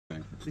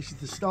This is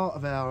the start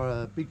of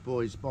our big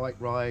boys bike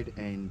ride,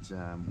 and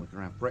we're going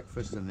to have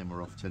breakfast and then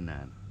we're off to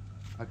Nan.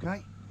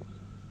 Okay?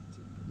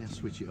 Now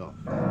switch it off.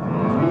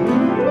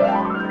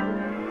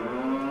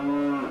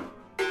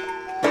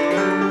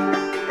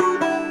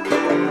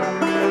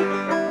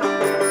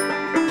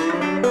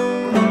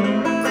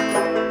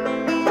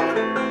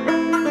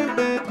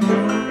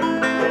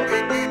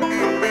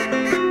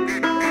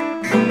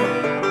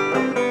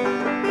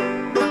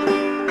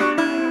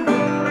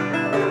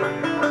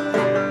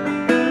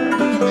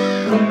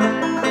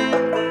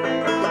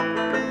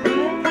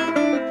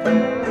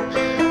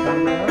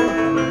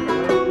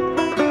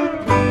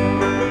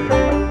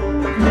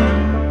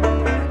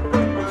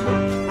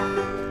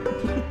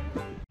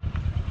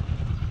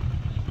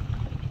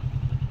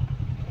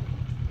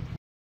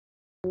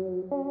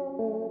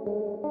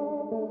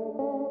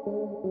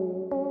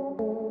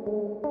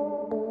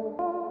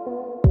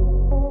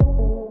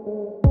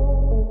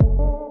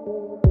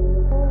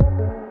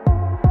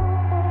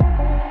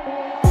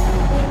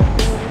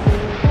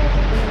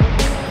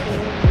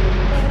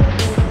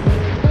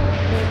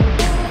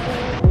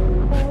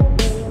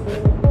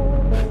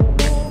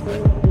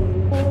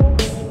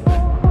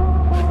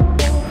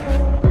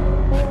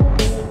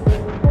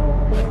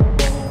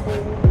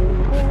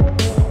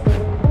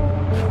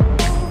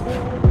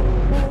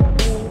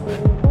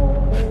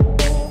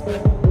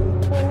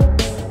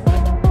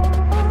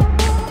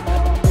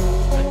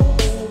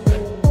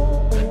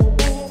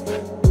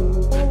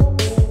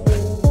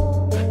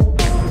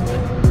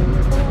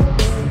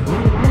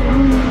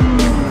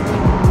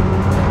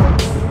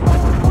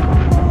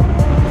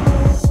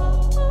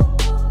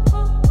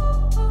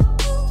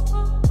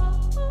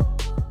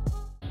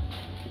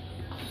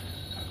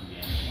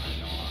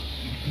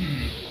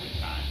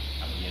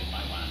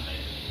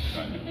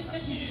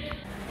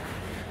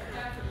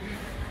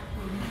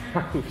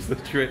 How's the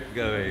trip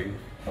going?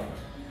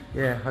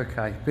 Yeah,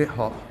 okay, bit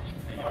hot.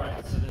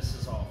 Alright, so this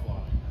is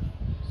offline.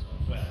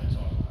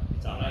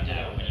 It's on. I did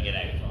it when you get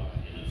out.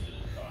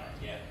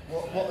 Yeah.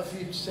 What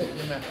have you set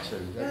your map to?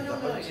 The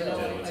hotel?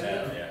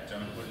 Yeah. Do you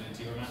want to put it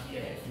into your map? Yeah,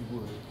 if you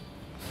would.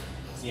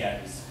 Yeah,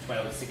 it's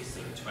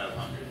 1260,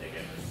 1200 they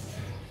gave us.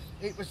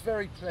 It was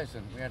very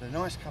pleasant. We had a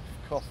nice cup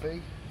of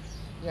coffee.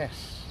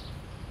 Yes,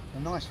 a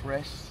nice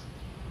rest.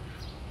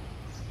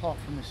 Apart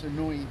from this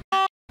annoying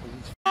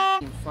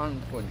it's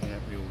phone pointing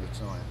at me all the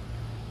time.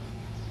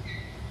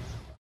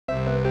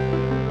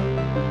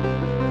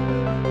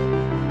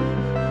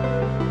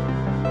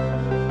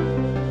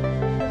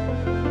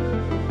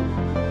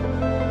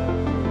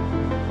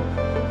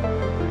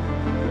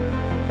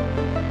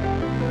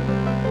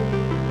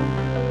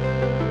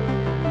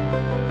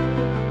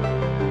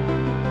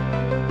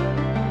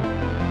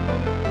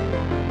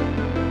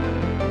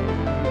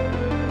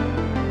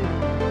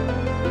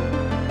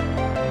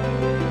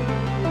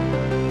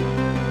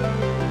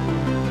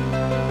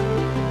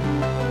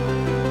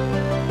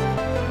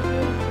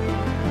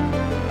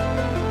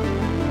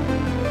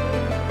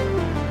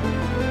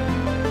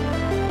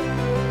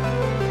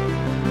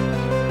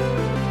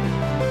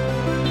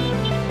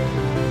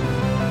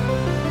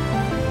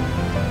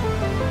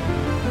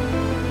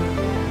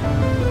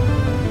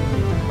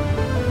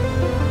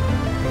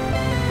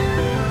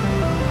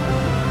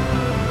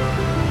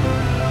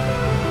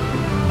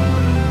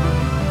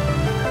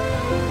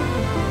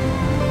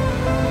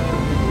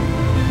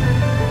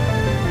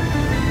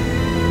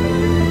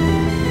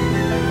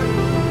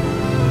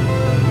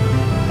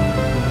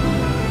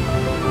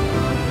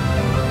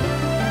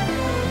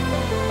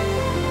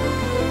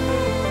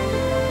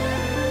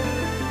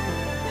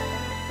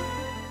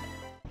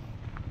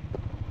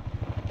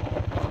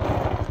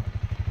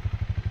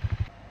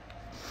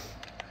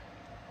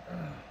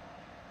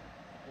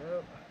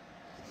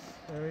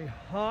 Very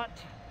hot,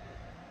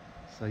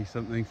 Say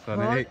something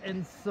funny. hot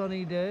and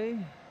sunny day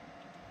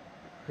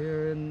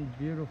here in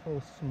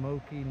beautiful,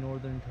 smoky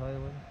northern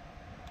Thailand.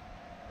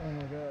 Oh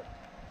my god.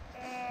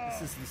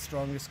 This is the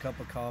strongest cup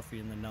of coffee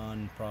in the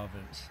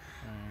non-province.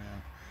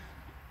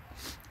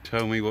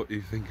 Tell me what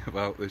you think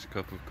about this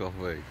cup of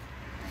coffee.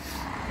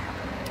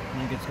 I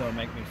think it's gonna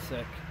make me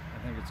sick.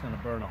 I think it's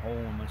gonna burn a hole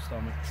in my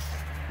stomach.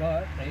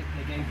 But they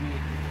gave me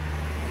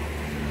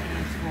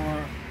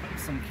for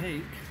some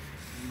cake,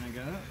 and I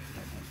got it.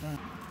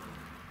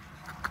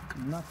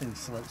 Nothing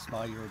slips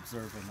by your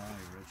observant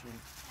eye, Richie.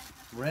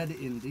 Red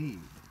indeed.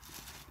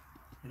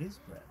 It is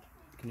red.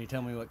 Can you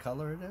tell me what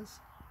color it is?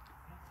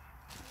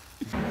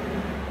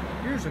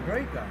 Here's a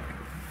great guy.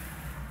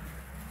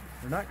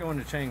 We're not going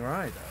to Chiang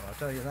Mai though, I'll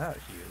tell you that,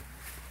 Hugh.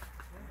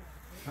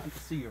 Not to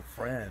see your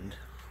friend.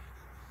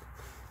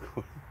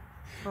 Oh.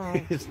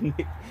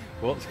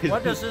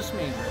 What does this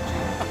mean,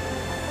 Richie?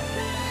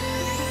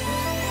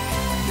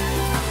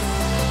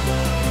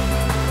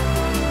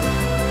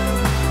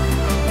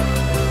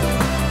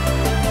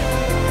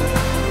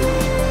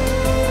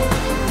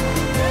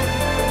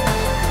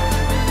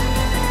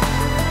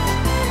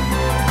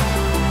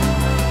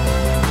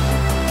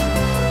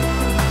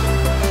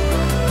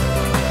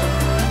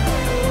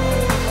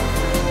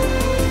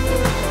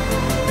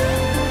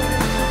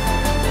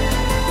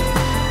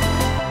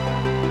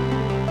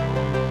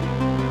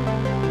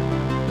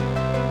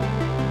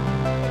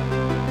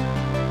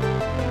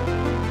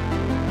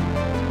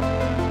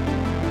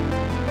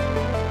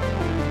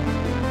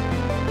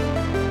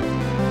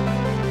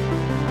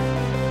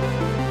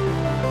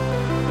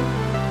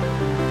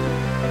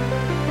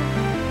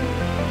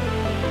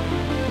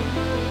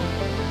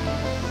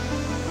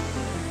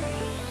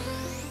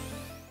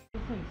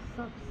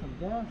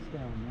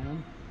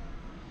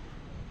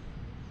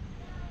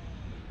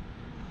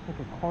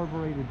 a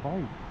carbureted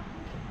bike.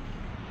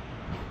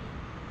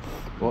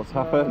 What's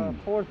happened?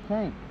 Fourth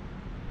tank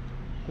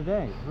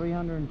today,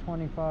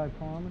 325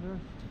 kilometers.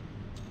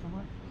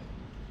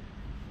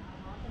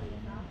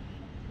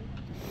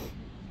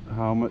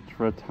 How much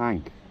for a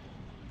tank?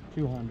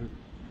 200.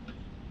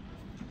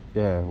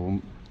 Yeah, well,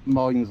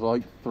 mine's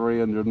like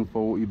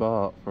 340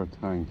 baht for a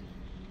tank.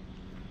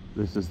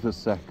 This is the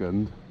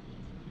second.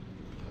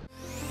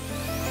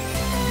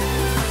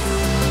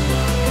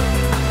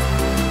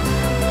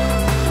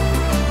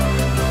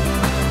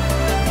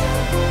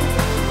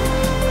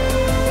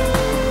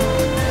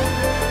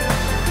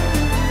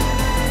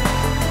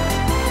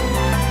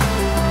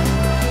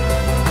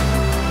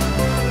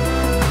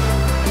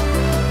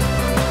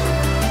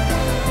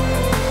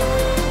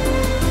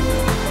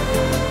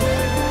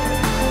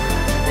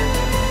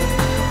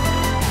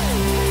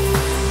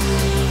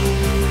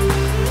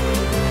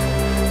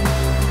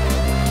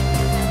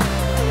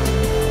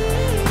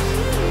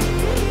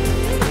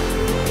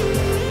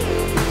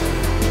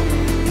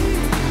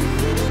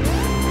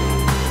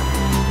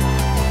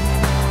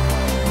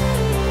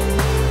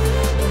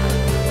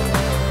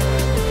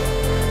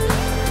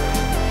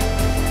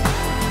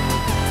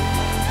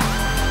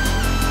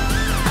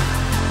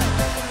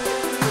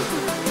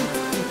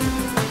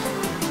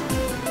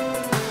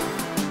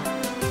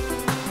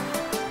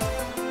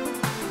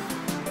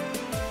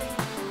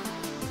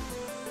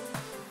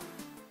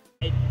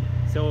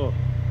 So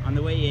on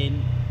the way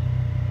in,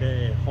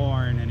 the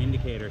horn and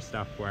indicator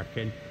stopped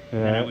working,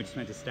 and I just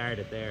meant to start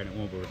it there and it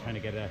won't, but we're trying to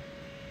get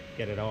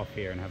it off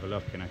here and have a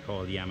look, and I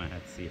called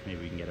Yamaha to see if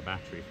maybe we can get a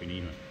battery if we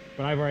need one.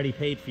 But I've already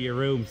paid for your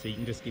room, so you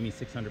can just give me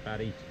 600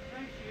 baht each.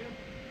 Thank you.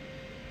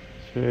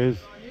 Cheers.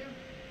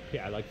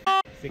 Yeah, like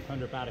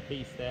 600 baht a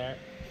piece there.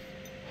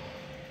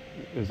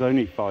 It's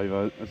only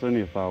 500, it's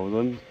only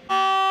 1,000.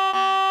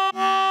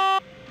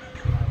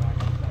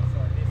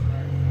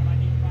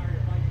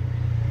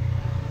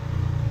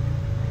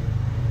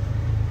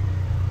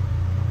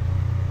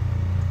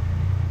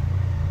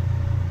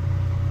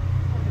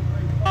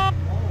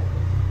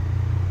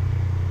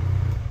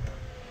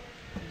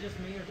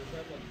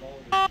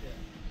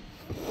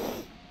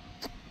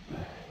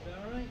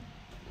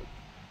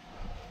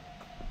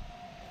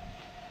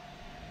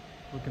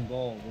 Looking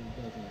bald,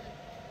 doesn't it?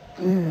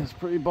 Yeah, it's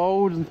pretty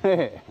bold, isn't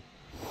it?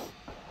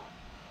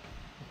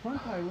 The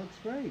front tire looks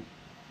great.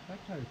 Back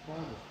tire's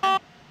bald as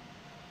fuck.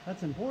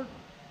 That's important.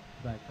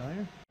 Back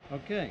tire.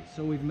 Okay,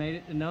 so we've made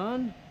it to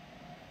Nan.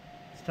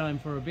 It's time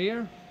for a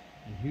beer,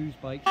 and Hugh's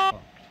bike's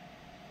fucked.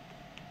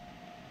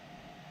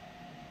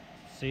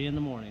 See you in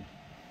the morning.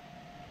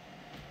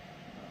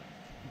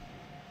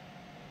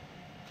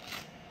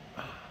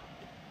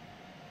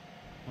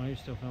 Why are you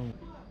still filming?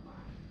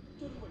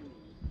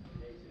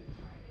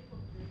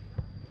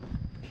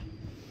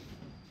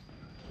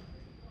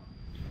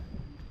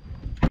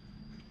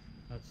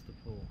 That's the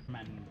pool.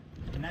 Man,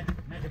 น่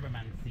าจะประม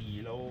าณ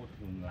4 โล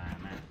ถึงล้าน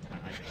นะ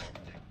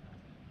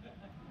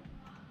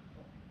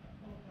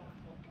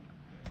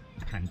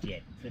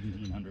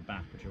 1,700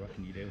 baht, but what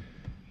can you do?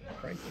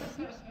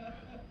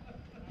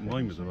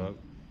 Mine was about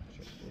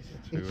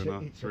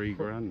 2.5, 3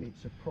 grand.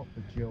 It's a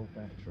proper gel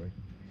battery.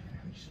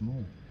 Very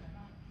small.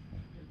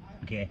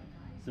 Okay,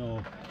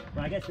 so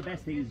well, I guess the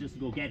best thing is just to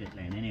go get it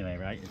then anyway,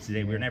 right?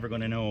 We're never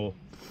going to know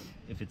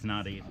if it's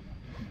not it.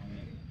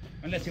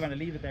 Unless you want to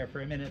leave it there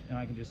for a minute and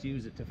I can just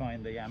use it to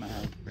find the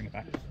Yamaha and bring it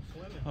back.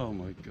 Oh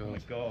my Oh my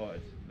god.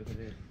 god, look at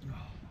this.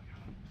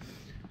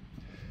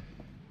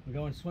 We're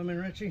going swimming,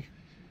 Richie?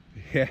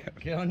 Yeah,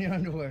 Get on your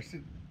underwear.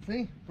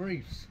 See?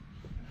 Briefs.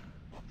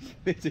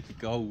 this is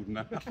gold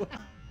now.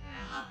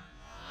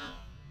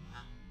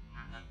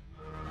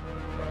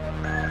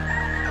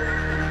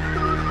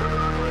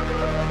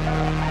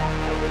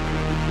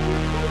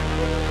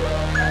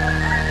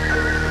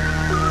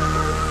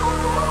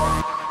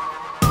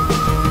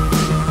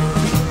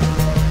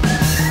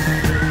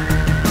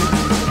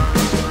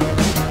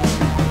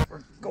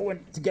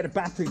 Going to get a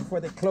battery before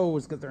they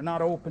close because they're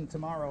not open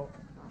tomorrow.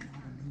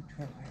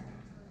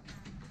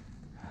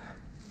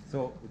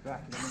 So we're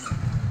back in a minute.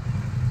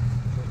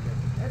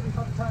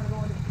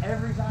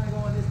 Every time I go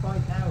on this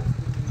bike now,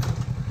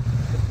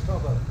 it's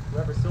trouble.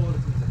 Whoever sold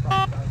it to me is a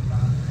problem.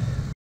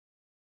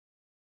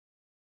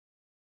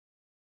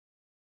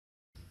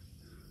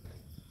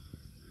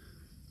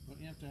 Don't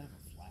you have to have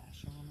a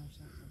flash on or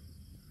something?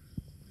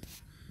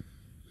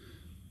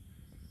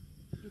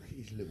 Look at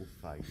his little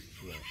face.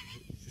 Look.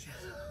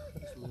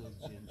 It's a little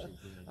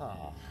gingerbread.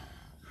 Ah,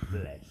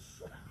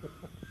 bless.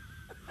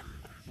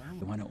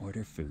 You want to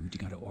order food, you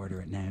got to order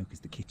it now because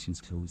the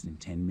kitchen's closed in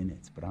 10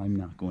 minutes. But I'm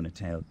not going to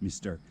tell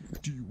Mr.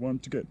 Do you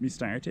want to get me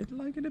started?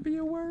 Like it'll be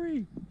a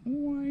worry.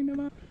 Why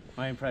not?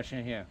 My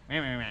impression here.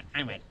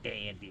 I'm a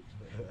deity.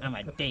 I'm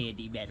a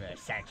deity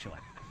metrosexual.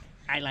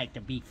 I like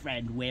to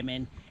befriend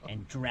women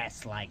and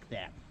dress like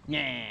them.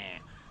 Nah.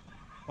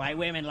 Why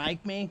women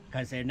like me?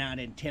 Because they're not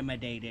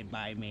intimidated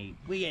by me.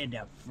 We end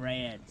up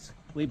friends.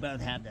 We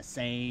both have the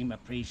same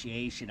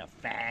appreciation of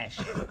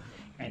fashion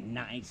and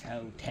nice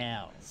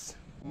hotels.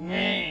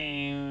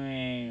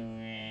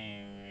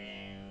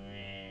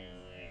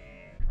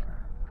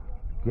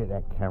 Get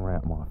that camera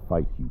out of my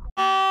face, you.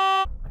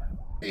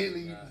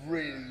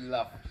 Really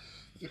love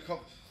the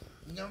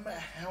no matter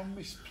how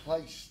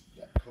misplaced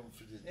that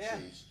confidence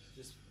is.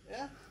 Just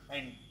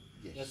And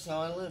yes. That's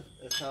how I live.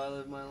 That's how I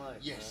live my life.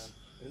 Yes.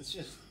 Man. It's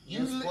just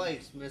You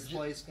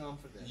misplaced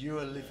confidence. You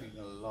are living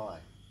a lie.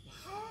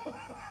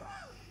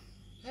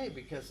 Hey,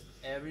 because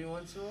every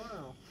once in a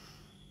while,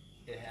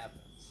 it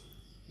happens.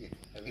 Yeah.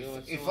 Every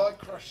once in a If while. I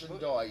crash and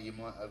die, you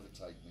might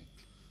overtake me.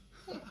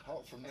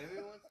 Apart from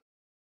Everyone.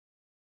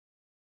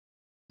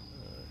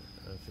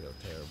 I feel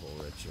terrible,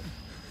 Richard.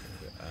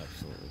 I feel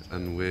absolutely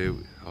terrible.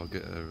 And I'll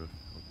get her.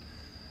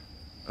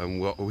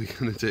 And what are we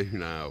gonna do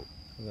now?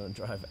 We're gonna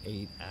drive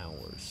 8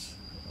 hours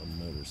on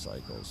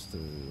motorcycles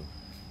through,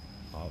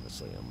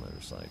 obviously on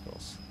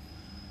motorcycles.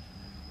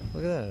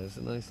 Look at that, it's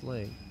a nice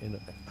lake.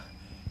 And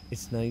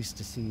it's nice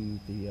to see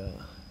the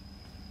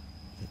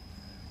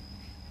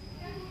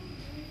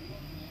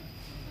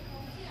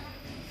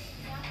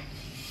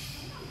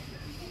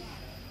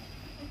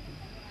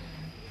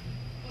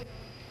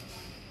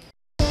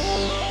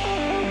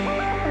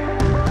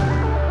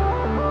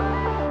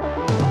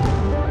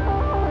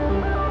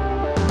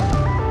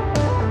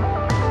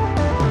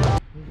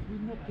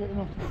getting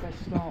off the best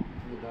start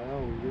for the day,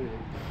 oh really?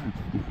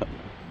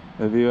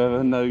 Have you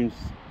ever known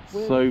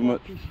Where so the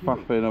much fuck is you?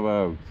 faffing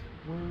about?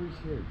 Where is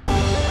you?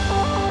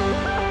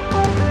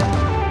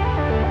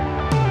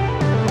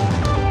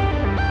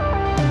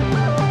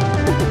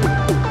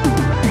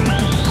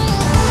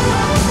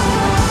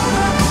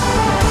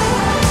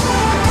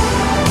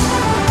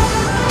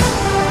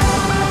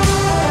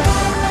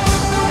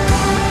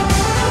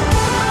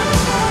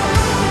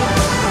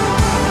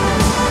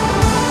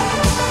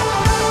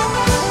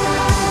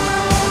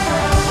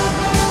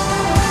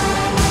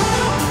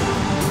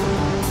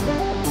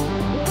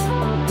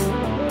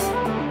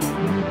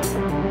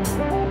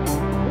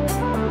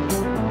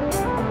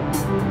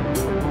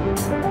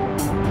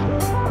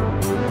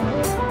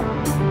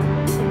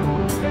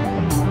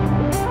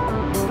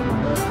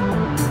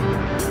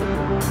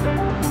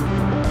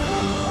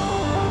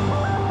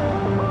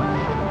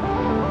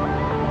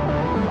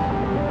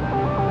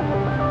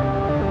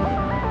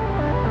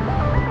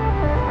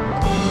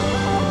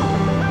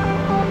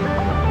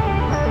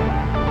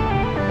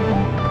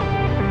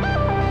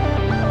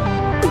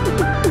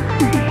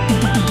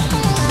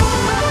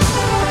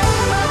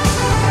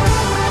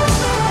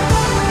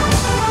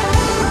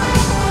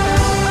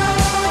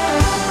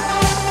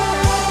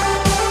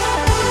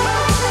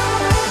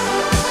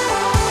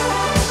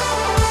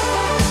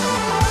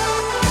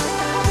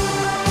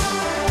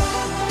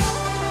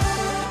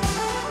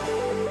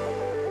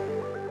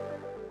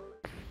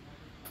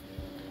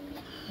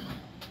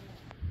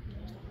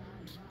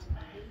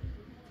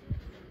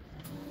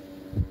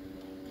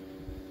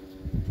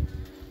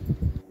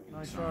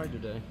 nice ride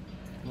today.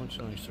 Much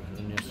nicer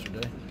than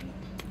yesterday.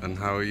 And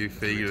how are you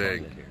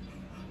feeling?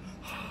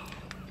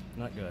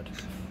 Not good.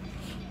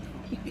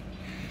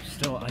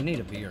 Still, I need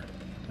a beer.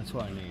 That's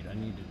what I need. I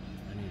need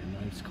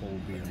a nice cold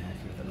beer.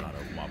 A lot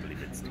of wobbly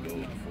bits to go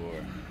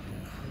before.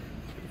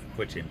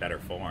 Put you in better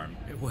form.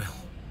 It will.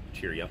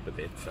 Cheer you up a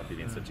bit. Stop you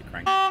being such a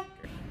crank.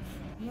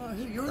 No,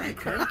 you're the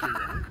cranky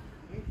one.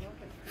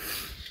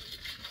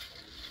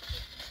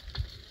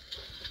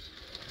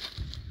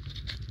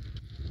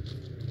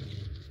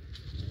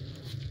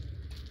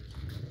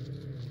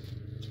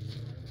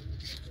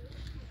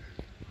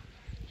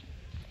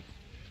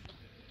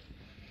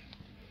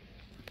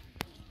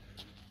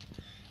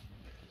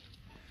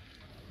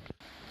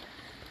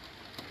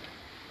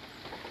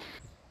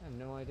 I have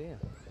no idea.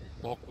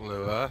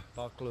 Baklava.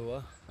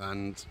 Baklava.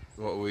 And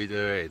what are we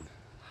doing?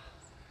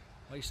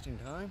 Wasting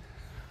time?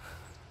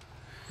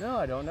 No,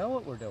 I don't know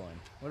what we're doing.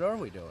 What are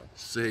we doing?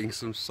 Seeing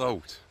some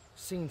salt.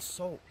 Seeing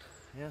salt.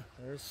 Yeah,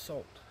 there is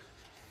salt.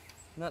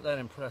 Not that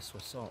impressed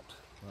with salt.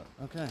 But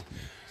okay.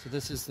 So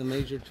this is the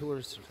major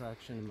tourist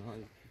attraction in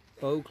Mahali.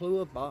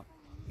 Baklava?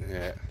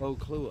 Yeah.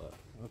 Baklava.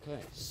 Okay.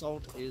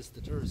 Salt is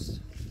the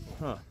tourist.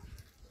 Huh.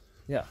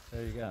 Yeah,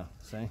 there you go.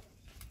 See? And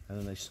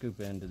then they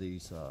scoop into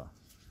these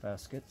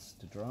baskets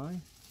to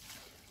dry.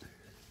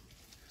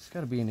 It's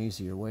got to be an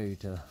easier way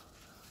to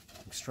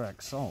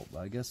extract salt.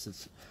 I guess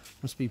it's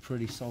must be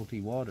pretty salty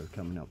water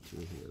coming up through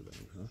here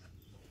then, huh?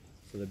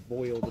 So they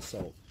boil the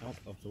salt out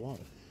of the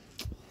water.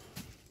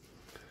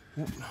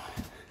 Yep.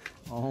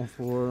 All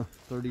for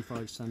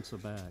 35 cents a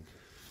bag.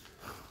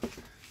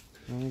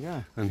 There you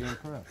go. You're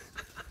impressed.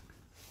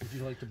 Would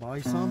you like to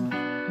buy some?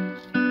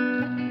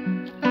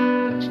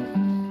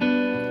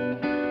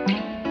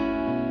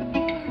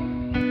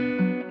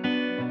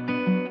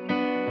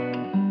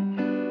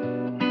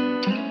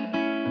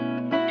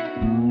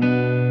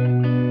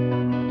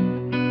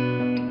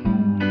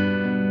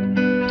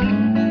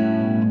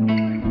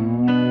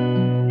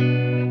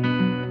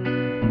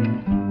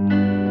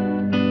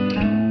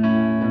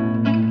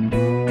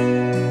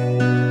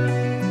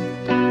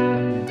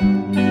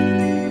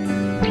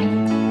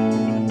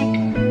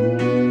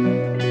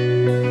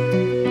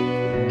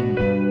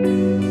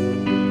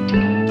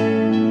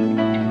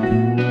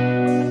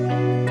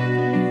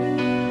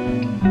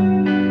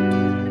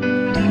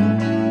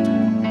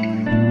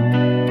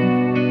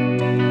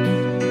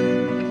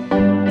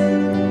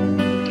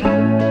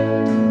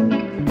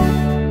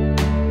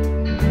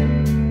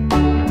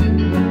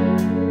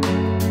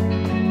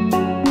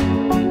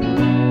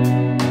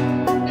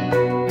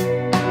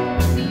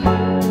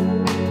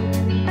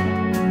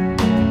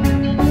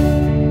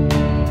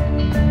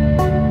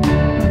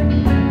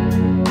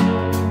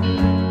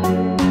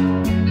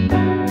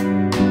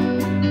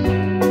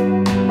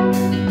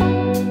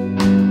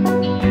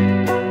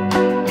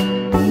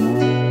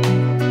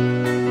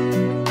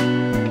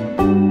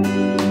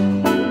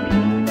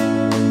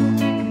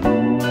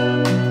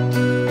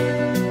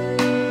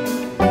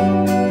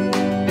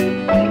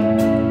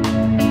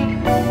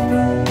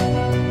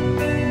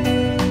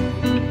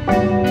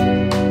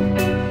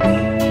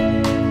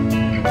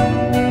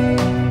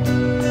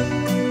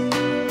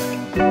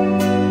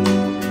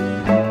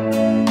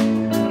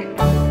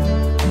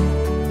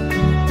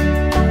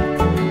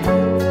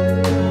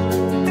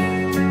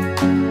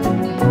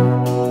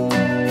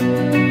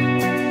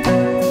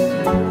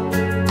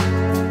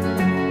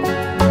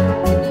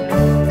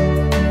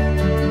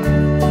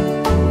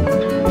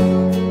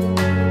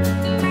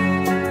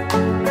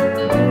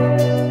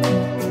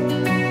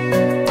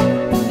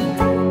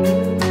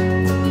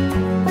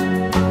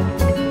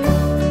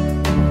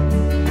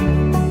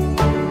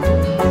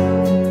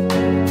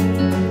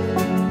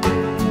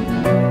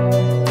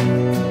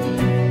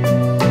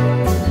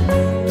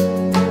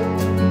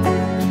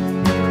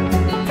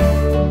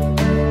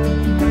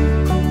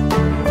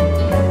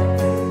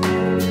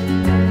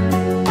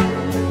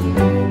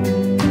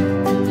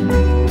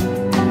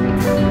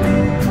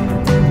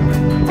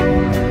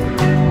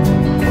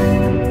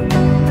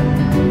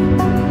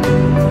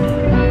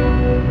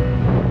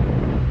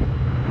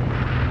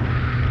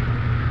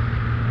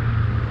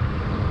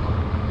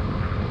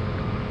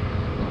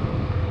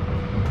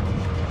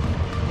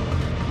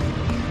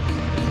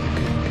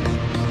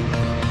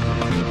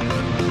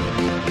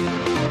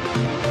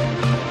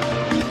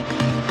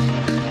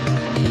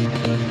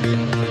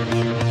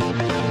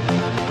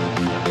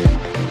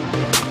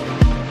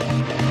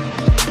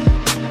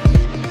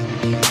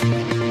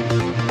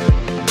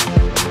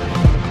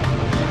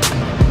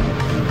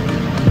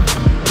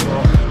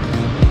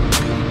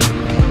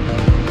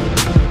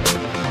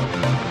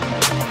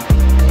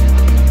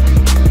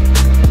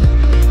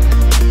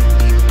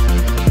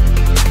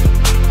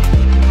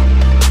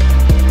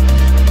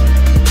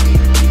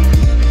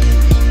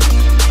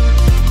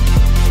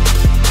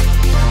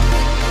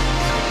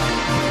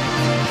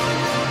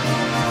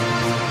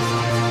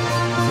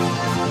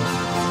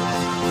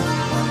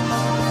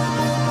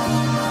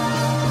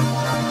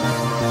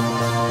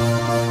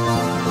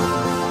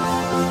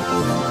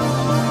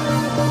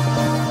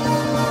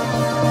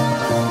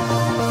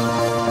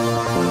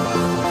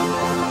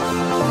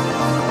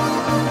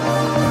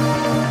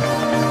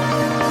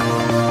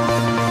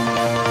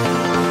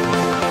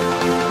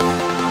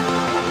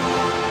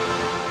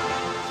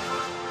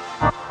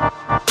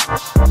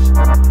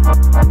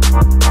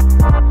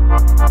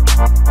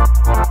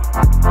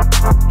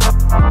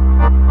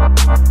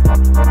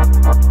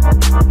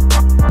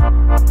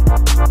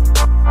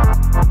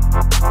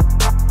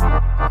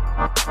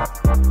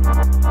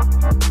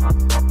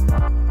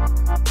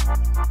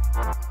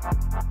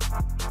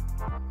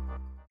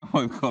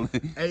 I've got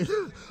it.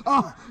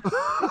 Oh!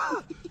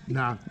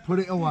 Nah, put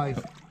it away.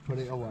 Put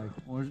it away.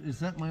 Or is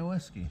that my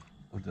whiskey?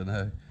 I don't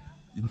know.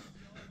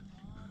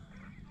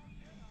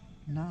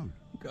 No.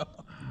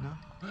 No.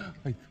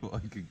 I thought I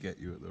could get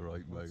you at the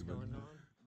right moment. What's going on?